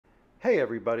Hey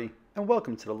everybody, and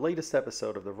welcome to the latest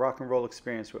episode of the Rock and Roll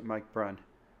Experience with Mike Brunn.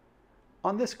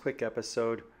 On this quick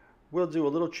episode, we'll do a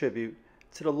little tribute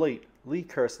to the late Lee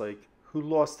Kerslake, who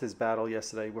lost his battle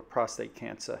yesterday with prostate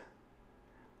cancer.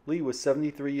 Lee was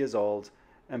 73 years old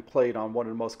and played on one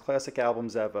of the most classic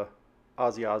albums ever,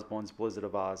 Ozzy Osbourne's Blizzard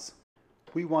of Ozz.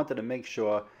 We wanted to make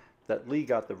sure that Lee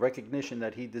got the recognition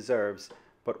that he deserves,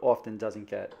 but often doesn't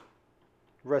get.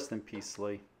 Rest in peace,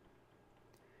 Lee.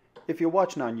 If you're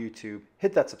watching on YouTube,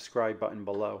 hit that subscribe button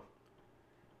below.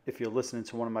 If you're listening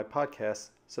to one of my podcasts,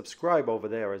 subscribe over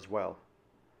there as well.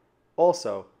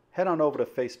 Also, head on over to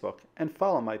Facebook and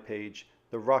follow my page,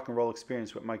 The Rock and Roll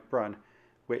Experience with Mike Brunn,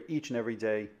 where each and every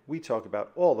day we talk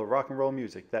about all the rock and roll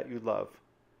music that you love.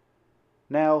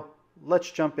 Now,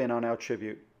 let's jump in on our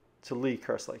tribute to Lee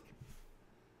Kerslake.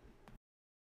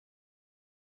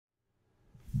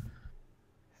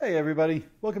 Hey everybody,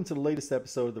 welcome to the latest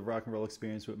episode of the Rock and Roll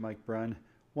Experience with Mike Brunn.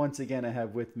 Once again, I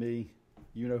have with me,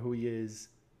 you know who he is,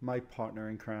 my partner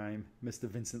in crime, Mr.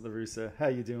 Vincent LaRussa. How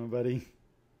you doing, buddy?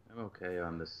 I'm okay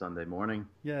on this Sunday morning.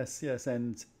 Yes,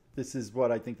 and this is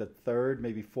what I think the third,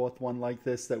 maybe fourth one like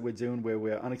this that we're doing where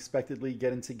we're unexpectedly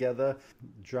getting together.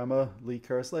 Drummer Lee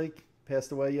Kerslake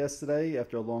passed away yesterday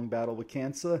after a long battle with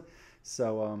cancer.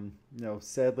 So,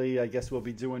 sadly, I guess we'll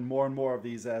be doing more and more of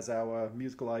these as our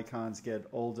musical icons get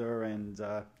older. And,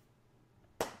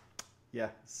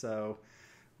 so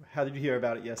how did you hear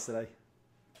about it yesterday?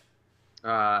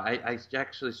 I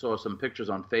actually saw some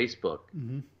pictures on Facebook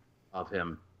of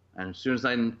him. And as soon as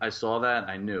I saw that,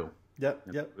 I knew. Yep.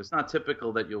 It's not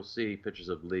typical that you'll see pictures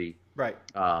of Lee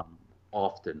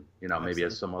often, maybe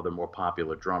as some other more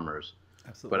popular drummers.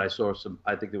 Absolutely. But I saw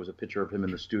I think there was a picture of him in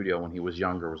the studio when he was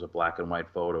younger. It was a black and white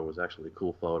photo. It was actually a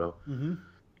cool photo. And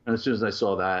as soon as I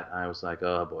saw that, I was like,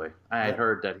 oh boy. I had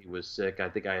heard that he was sick. I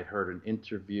think I had heard an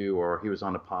interview or he was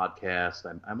on a podcast.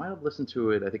 I might have listened to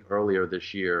it, I think, earlier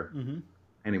this year.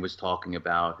 And he was talking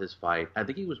about his fight. I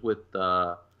think he was with,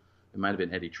 it might have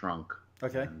been Eddie Trunk.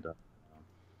 Okay. And,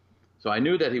 so I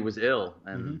knew that he was ill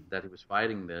and that he was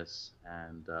fighting this.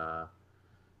 And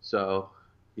so...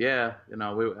 yeah,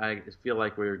 I feel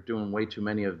like we're doing way too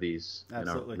many of these,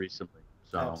 recently.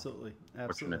 So Absolutely.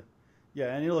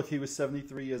 Yeah, and look, he was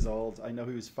 73 years old. I know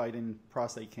he was fighting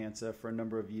prostate cancer for a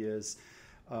number of years.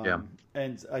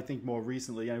 And I think more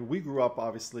recently, we grew up,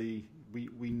 obviously,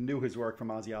 we knew his work from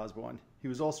Ozzy Osbourne. He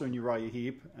was also in Uriah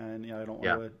Heep, and I don't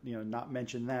want to not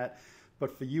mention that.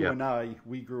 But for you and I,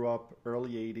 we grew up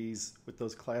early 80s with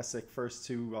those classic first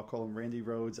two, I'll call them Randy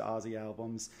Rhoads, Ozzy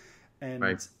albums. And,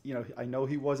 I know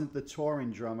he wasn't the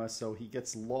touring drummer, so he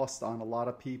gets lost on a lot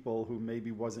of people who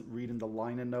maybe wasn't reading the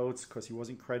liner notes because he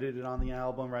wasn't credited on the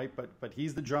album, right? But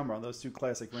he's the drummer on those two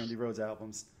classic Randy Rhoads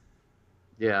albums.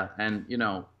 Yeah, and,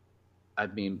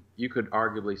 you could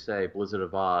arguably say Blizzard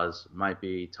of Ozz might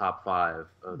be top 5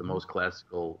 of the most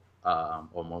classical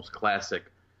or most classic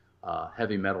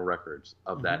heavy metal records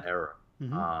of that era.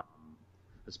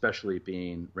 Especially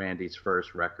being Randy's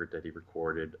first record that he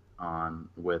recorded on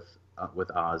with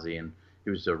Ozzy, and he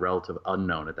was a relative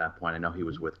unknown at that point. I know he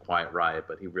was with Quiet Riot,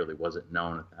 but he really wasn't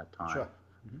known at that time. Sure.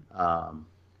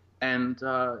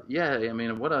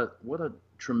 What a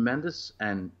tremendous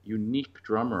and unique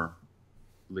drummer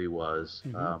Lee was.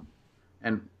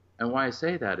 And why I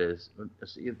say that is,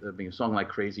 a song like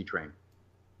Crazy Train.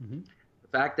 The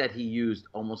fact that he used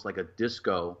almost like a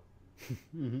disco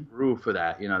groove for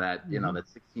that, that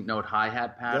 16-note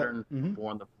hi-hat pattern,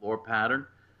 4 on the floor pattern,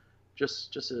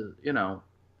 just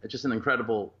an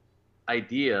incredible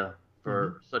idea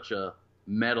for such a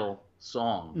metal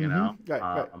song,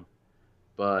 Right.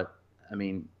 But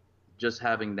just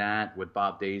having that with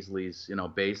Bob Daisley's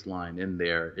bass line in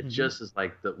there, it just is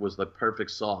was the perfect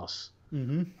sauce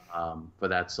for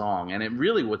that song, and it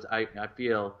really I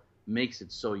feel makes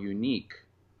it so unique.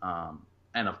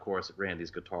 And of course, Randy's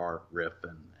guitar riff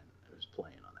and it was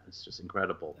playing on that. It's just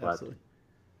incredible. Absolutely.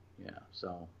 But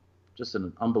so just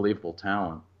an unbelievable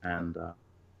talent. And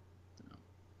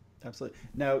absolutely.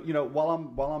 Now,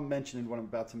 while I'm mentioning what I'm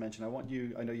about to mention, I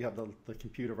know you have the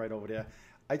computer right over there.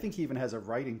 I think he even has a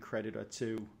writing credit or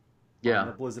two on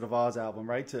the Blizzard of Ozz album,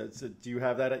 right? So do you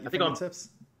have that at your fingertips?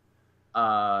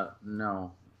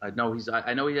 No. I know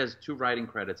he has 2 writing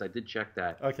credits. I did check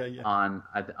that. Okay, yeah. On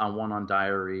one on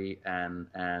Diary and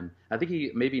I think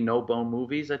he maybe No Bone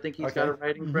Movies. I think he's got a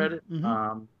writing credit.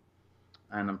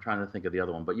 And I'm trying to think of the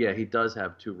other one, but yeah, he does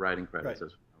have 2 writing credits.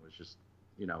 Right. I was just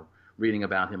reading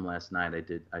about him last night. I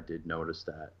did notice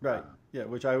that. Right.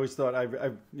 Which I always thought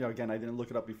again, I didn't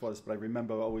look it up before this, but I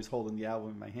remember always holding the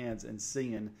album in my hands and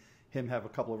seeing him have a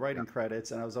couple of writing credits,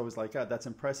 and I was always like, God, that's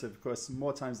impressive. Because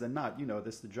more times than not,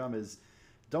 the drum is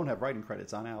don't have writing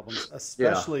credits on albums, Yeah,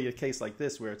 especially a case like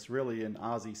this where it's really an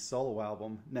Ozzy solo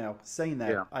album. Now, saying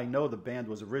that, yeah, I know the band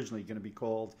was originally going to be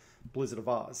called Blizzard of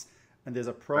Oz, and there's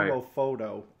a right. promo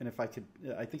photo, and if I could,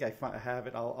 I think I have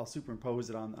it, I'll superimpose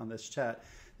it on this chat.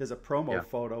 There's a promo Yeah,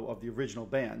 photo of the original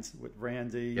band with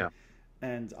Randy yeah,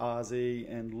 and Ozzy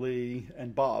and Lee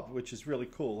and Bob, which is really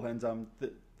cool. And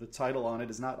the title on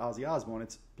it is not Ozzy Osbourne,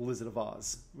 it's Blizzard of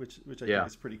Oz, which I think yeah,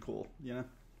 is pretty cool, you know?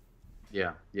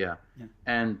 yeah, yeah. Yeah.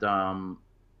 And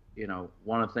you know,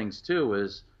 one of the things too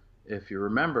is, if you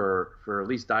remember, for at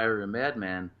least Diary of a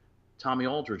Madman, Tommy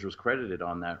Aldridge was credited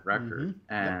on that record, Yep.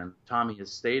 and Tommy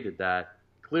has stated that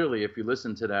clearly. If you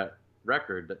listen to that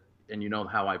record, and you know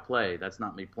how I play, that's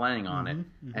not me playing on it.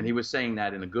 And he was saying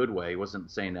that in a good way. He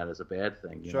wasn't saying that as a bad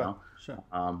thing, you Sure, know. sure.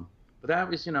 But that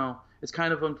was, you know, it's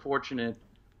kind of unfortunate.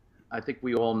 I think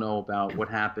we all know about what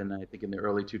happened, I think, in the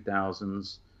early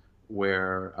 2000s,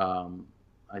 where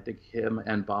I think him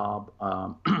and Bob,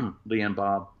 Lee and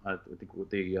Bob, I think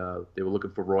they were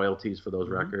looking for royalties for those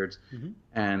records.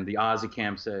 And the Ozzy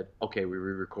camp said, okay, we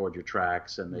re-record your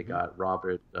tracks. And they got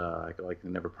Robert, I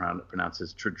can never pronounce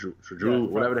his, Trudru,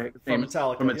 whatever the heck his name is,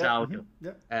 Metallica. from Metallica. Yep.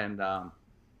 Yep. And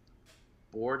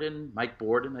Mike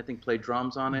Borden, I think, played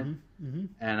drums on it.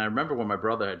 And I remember when my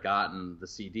brother had gotten the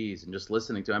CDs and just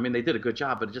listening to it. I mean, they did a good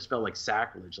job, but it just felt like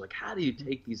sacrilege. Like, how do you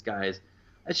take these guys?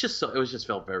 It's just so, it was just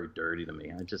felt very dirty to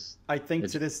me. I think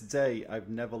to this day, I've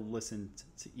never listened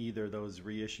to either of those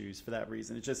reissues for that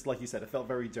reason. It's just, like you said, it felt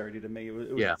very dirty to me.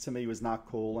 To me, it was not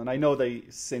cool. And I know they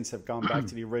since have gone back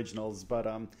to the originals, but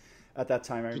at that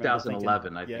time, I remember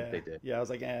 2011, thinking, I think they did. Yeah, I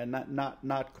was like,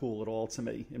 not cool at all to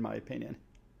me, in my opinion.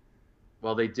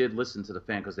 Well, they did listen to the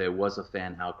fan because there was a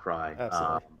fan outcry.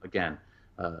 Absolutely. Again,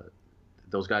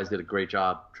 those guys did a great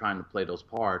job trying to play those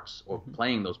parts, or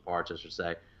playing those parts, I should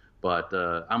say. But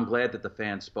I'm glad that the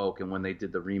fans spoke, and when they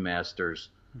did the remasters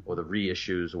or the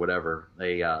reissues or whatever,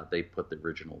 they put the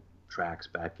original tracks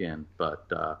back in.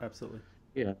 But Absolutely.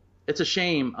 yeah, it's a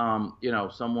shame. You know,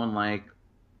 someone like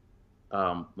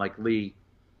Lee,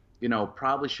 you know,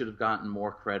 probably should have gotten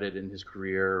more credit in his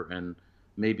career, and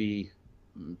maybe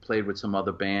played with some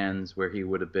other bands where he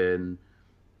would have been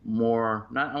more,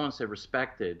 not I want to say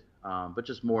respected, but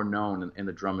just more known in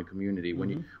the drumming community.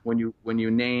 When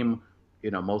you name, you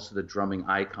know, most of the drumming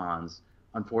icons,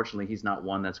 unfortunately, he's not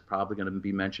one that's probably going to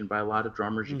be mentioned by a lot of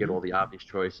drummers. You get all the obvious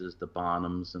choices, the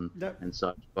Bonhams and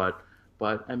such. But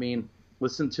I mean,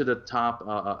 listen to the top.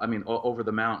 I mean, Over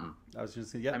the Mountain. I was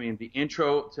just saying, yeah. I mean, the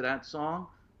intro to that song.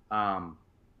 I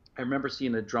remember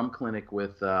seeing a drum clinic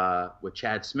with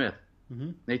Chad Smith.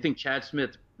 They think Chad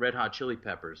Smith, Red Hot Chili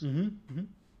Peppers.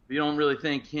 You don't really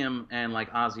think him and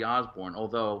like Ozzy Osbourne,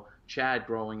 although Chad,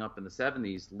 growing up in the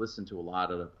 70s, listened to a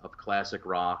lot of classic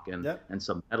rock and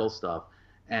some metal stuff.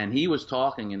 And he was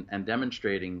talking and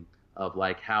demonstrating of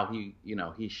like how he, you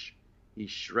know, he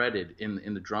shredded in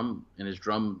his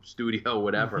drum studio,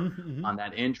 whatever, on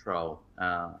that intro,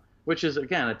 which is,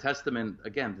 again, a testament,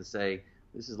 again, to say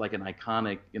this is like an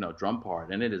iconic, you know, drum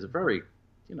part. And it is a very,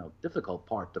 you know, difficult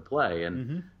part to play.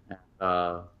 And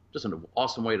just an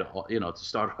awesome way to, you know, to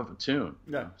start off a tune.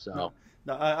 Yeah. So.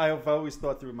 No, I've always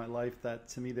thought through my life that,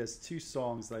 to me, there's two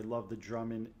songs that I love the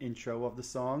drum and intro of the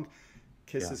song.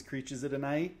 Kisses, Creatures of the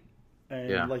Night,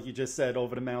 and like you just said,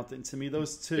 Over the Mountain. To me,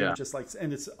 those two, just like,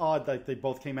 and it's odd that they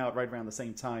both came out right around the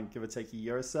same time, give or take a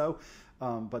year or so.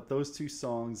 But those two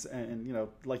songs, and you know,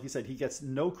 like you said, he gets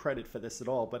no credit for this at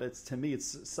all. But it's, to me,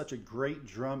 it's such a great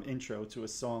drum intro to a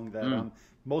song that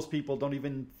most people don't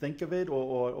even think of it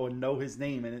or know his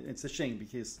name, and it's a shame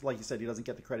because, like you said, he doesn't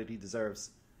get the credit he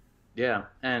deserves. Yeah,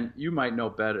 and you might know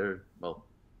better. Well,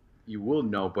 you will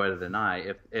know better than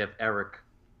I if Eric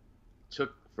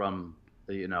took from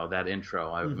the, you know, that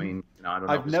intro. I mean, you know, I don't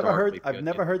know. I've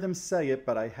never heard them say it,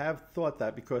 but I have thought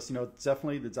that because, you know,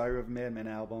 definitely the Diary of a Madman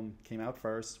album came out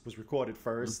first, was recorded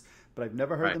first, but I've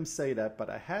never heard them say that. But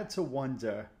I had to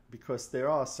wonder because there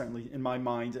are certainly, in my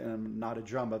mind, and I'm not a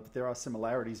drummer, but there are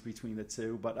similarities between the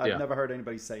two. But I've never heard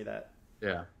anybody say that.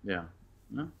 Yeah.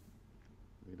 No.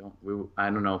 I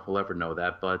don't know if we'll ever know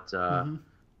that, but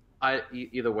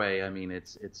either way, I mean,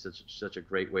 it's such a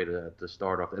great way to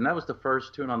start off, and that was the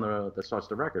first tune on that starts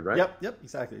the record, right? Yep,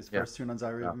 exactly. It's the first tune on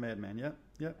Diary of a Madman. Yep.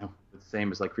 The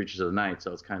same as like Creatures of the Night,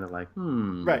 so it's kind of like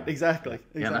right, exactly.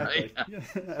 You know? Yeah,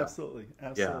 absolutely.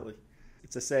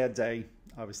 It's a sad day,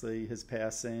 obviously, his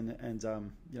passing, and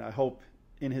you know, I hope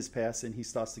in his passing he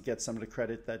starts to get some of the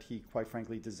credit that he quite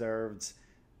frankly deserved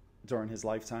during his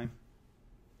lifetime.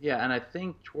 Yeah, and I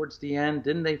think towards the end,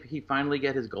 didn't he finally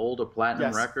get his gold or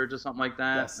platinum records or something like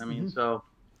that? Yes. I mean, so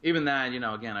even that,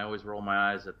 again, I always roll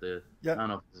my eyes at I Yep. don't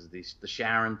know if this is the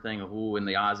Sharon thing or who in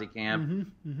the Ozzy camp,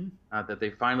 that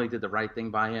they finally did the right thing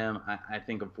by him. I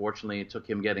think, unfortunately, it took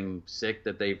him getting sick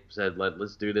that they said,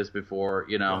 let's do this before,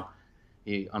 Yeah.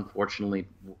 he unfortunately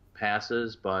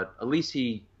passes. But at least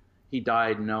he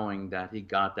died knowing that he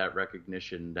got that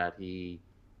recognition that he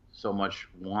so much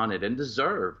wanted and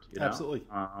deserved, Absolutely.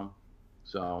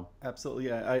 So. Absolutely.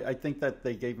 Yeah. I think that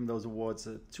they gave him those awards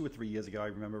 2 or 3 years ago. I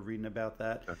remember reading about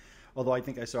that. Okay. Although I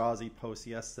think I saw Ozzy post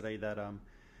yesterday that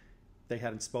they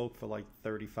hadn't spoke for like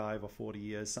 35 or 40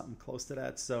 years, something close to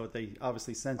that. So they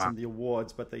obviously sent him the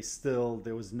awards, but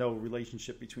there was no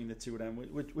relationship between the two of them,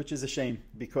 which is a shame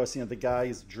because, the guy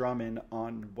is drumming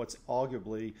on what's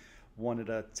arguably one of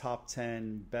the top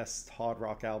 10 best hard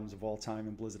rock albums of all time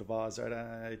in Blizzard of Oz. Right?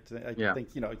 I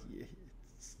think,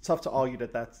 it's tough to argue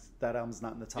that album's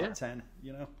not in the top 10,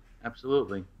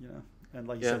 Absolutely. And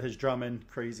like you said, his drumming,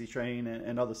 Crazy Train,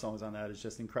 and other songs on that is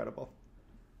just incredible.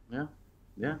 Yeah.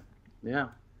 Yeah.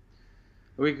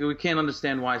 We can't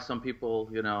understand why some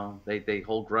people, they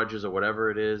hold grudges or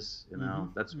whatever it is,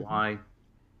 That's why,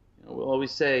 we'll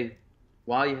always say,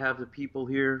 while you have the people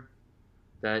here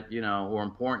that, who are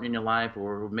important in your life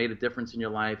or who made a difference in your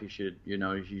life, you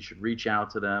should reach out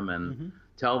to them and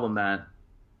tell them that,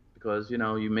 because,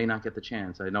 you may not get the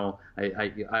chance. I know,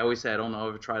 I always say I don't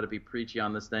ever try to be preachy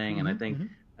on this thing, and I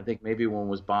think maybe when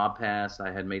was Bob passed,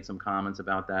 I had made some comments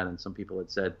about that, and some people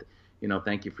had said,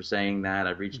 thank you for saying that.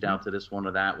 I reached out to this one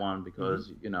or that one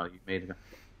because, you made,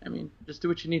 just do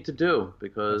what you need to do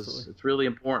because it's really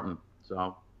important.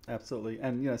 So. Absolutely.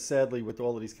 And, sadly, with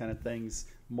all of these kind of things,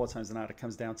 more times than not, it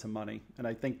comes down to money. And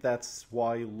I think that's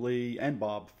why Lee and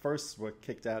Bob first were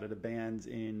kicked out of the band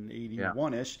in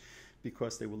 81-ish,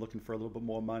 because they were looking for a little bit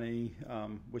more money,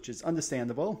 which is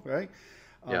understandable, right?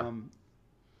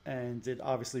 And it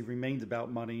obviously remained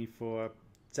about money for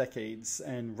decades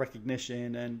and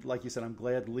recognition. And like you said, I'm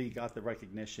glad Lee got the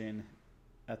recognition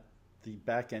at the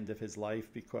back end of his life,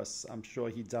 because I'm sure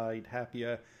he died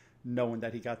happier knowing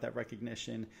that he got that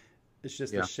recognition. It's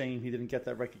just a shame he didn't get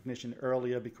that recognition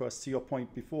earlier, because to your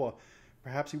point before,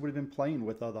 perhaps he would have been playing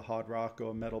with other hard rock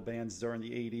or metal bands during the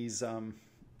 80s.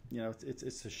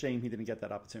 It's a shame he didn't get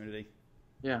that opportunity.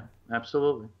 Yeah,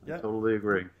 absolutely. I totally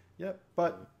agree. Yeah,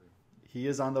 but he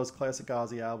is on those classic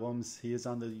Ozzy albums. He is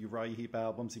on the Uriah Heep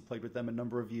albums. He played with them a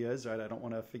number of years, right? I don't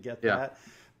want to forget that.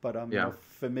 But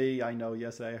for me, I know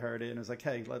yesterday I heard it and it was like,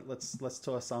 hey, let's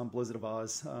toss on Blizzard of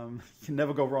Oz. You can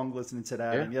never go wrong listening to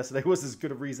that. And yesterday was as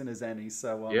good a reason as any.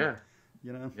 So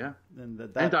and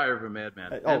Diary of a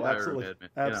Madman. Absolutely,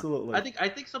 absolutely. I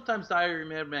think sometimes Diary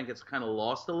of a Madman gets kind of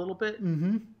lost a little bit.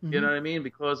 You know what I mean?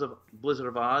 Because of Blizzard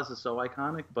of Oz is so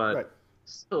iconic, but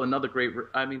still another great.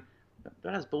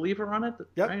 That has Believer on it.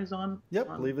 Yep. Right, is on. Yep,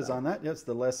 Believer's on that. Yes,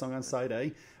 the last song on side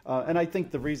A. And I think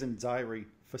the reason Diary,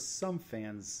 for some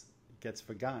fans, gets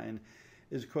forgotten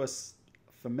is because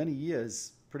for many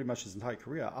years, pretty much his entire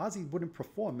career, Ozzy wouldn't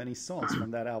perform many songs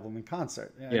from that album in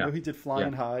concert. I know he did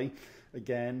Flying High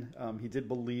again. He did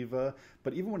Believer.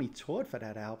 But even when he toured for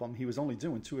that album, he was only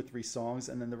doing 2 or 3 songs,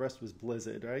 and then the rest was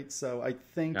Blizzard, right? So I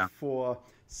think for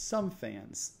some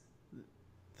fans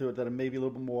that are maybe a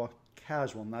little bit more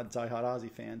casual, not diehard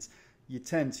Ozzy fans, you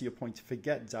tend, to your point, to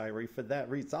forget Diary for that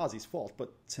reason. It's Ozzy's fault,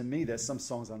 but to me, there's some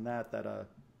songs on that are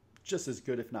just as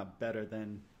good, if not better,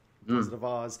 than Blizzard of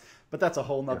Oz. But that's a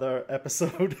whole nother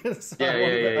episode. So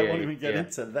I won't even get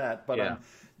into that. But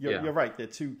you're right. They're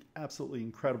 2 absolutely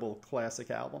incredible classic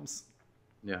albums.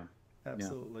 Yeah.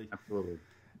 Absolutely. Yeah, absolutely.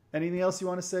 Anything else you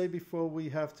want to say before we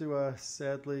have to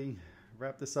sadly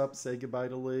wrap this up, say goodbye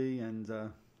to Lee,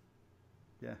 and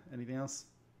anything else?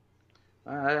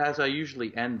 As I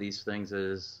usually end these things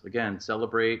is, again,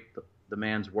 celebrate the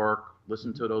man's work,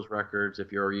 listen to those records.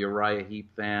 If you're a Uriah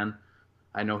Heep fan,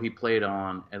 I know he played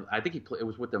on, and I think it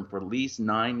was with them for at least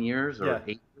 9 years or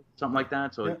 8, something like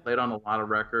that. So he played on a lot of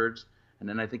records, and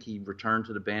then I think he returned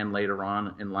to the band later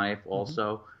on in life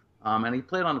also. And he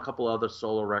played on a couple other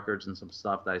solo records and some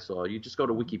stuff that I saw. You just go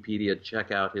to Wikipedia,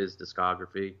 check out his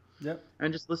discography,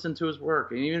 and just listen to his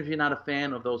work. And even if you're not a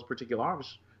fan of those particular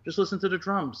artists, just listen to the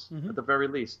drums at the very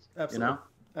least. Absolutely.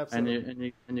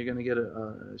 Absolutely. And you're going to get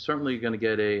certainly going to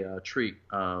get a treat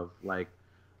of like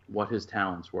what his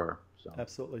talents were. So.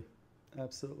 Absolutely.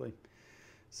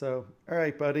 So, all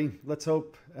right, buddy. Let's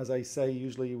hope, as I say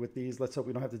usually with these, let's hope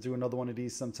we don't have to do another one of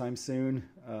these sometime soon.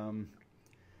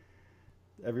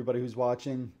 Everybody who's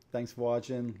watching, thanks for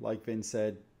watching. Like Vin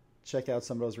said, check out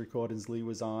some of those recordings Lee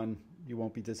was on. You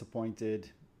won't be disappointed.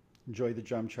 Enjoy the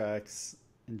drum tracks.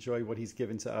 Enjoy what he's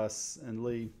given to us. And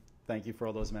Lee, thank you for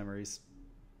all those memories.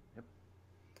 Yep.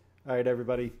 All right,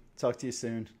 everybody. Talk to you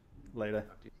soon. Later.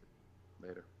 Talk to you soon.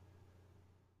 Later.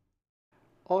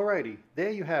 Alrighty,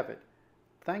 there you have it.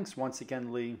 Thanks once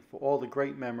again, Lee, for all the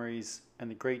great memories and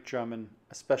the great drumming,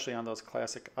 especially on those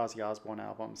classic Ozzy Osbourne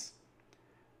albums.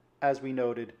 As we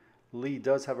noted, Lee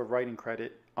does have a writing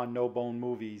credit on No Bone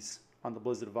Movies on the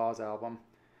Blizzard of Oz album,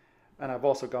 and I've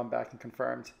also gone back and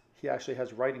confirmed he actually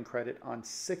has writing credit on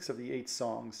 6 of the 8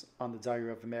 songs on the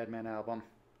Diary of a Madman album.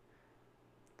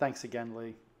 Thanks again,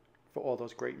 Lee, for all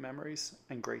those great memories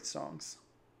and great songs.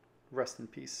 Rest in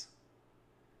peace.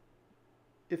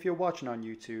 If you're watching on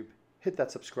YouTube, hit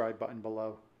that subscribe button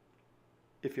below.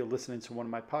 If you're listening to one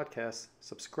of my podcasts,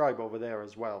 subscribe over there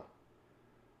as well.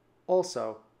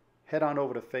 Also, head on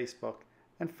over to Facebook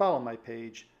and follow my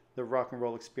page, The Rock and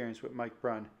Roll Experience with Mike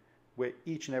Brunn, where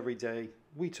each and every day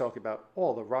we talk about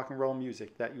all the rock and roll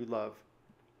music that you love.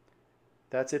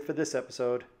 That's it for this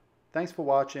episode. Thanks for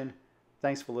watching.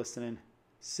 Thanks for listening.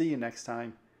 See you next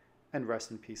time, and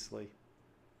rest in peace, Lee.